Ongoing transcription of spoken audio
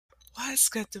What's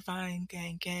good, Divine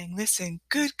Gang? Listen,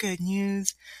 good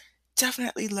news.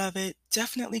 Definitely love it.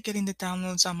 Definitely getting the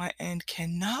downloads on my end.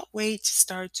 Cannot wait to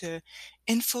start to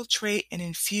infiltrate and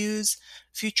infuse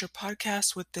future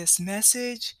podcasts with this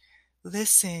message.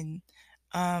 Listen,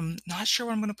 not sure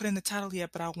what I'm going to put in the title yet,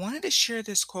 but I wanted to share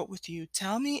this quote with you.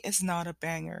 Tell me it's not a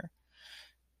banger.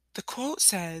 The quote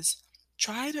says,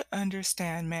 "Try to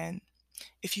understand men.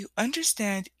 If you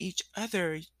understand each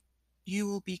other, you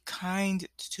will be kind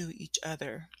to each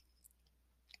other."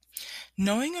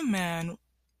 Knowing a man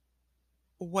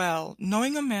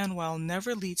knowing a man well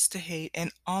never leads to hate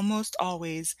and almost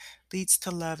always leads to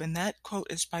love. And that quote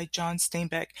is by John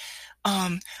Steinbeck.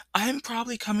 Um, I'm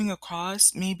probably coming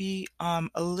across maybe a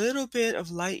little bit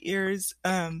of light years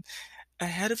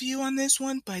ahead of you on this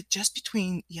one, but just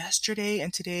between yesterday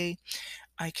and today,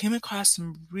 I came across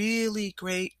some really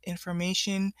great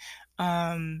information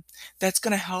that's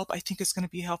going to help. I think it's going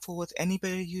to be helpful with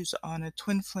anybody who's on a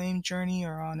twin flame journey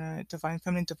or on a divine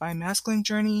feminine, divine masculine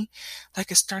journey.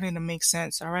 Like, it's starting to make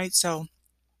sense. All right. So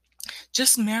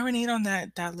just marinate on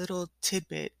that little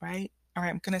tidbit, right? All right.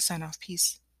 I'm going to sign off.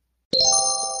 Peace.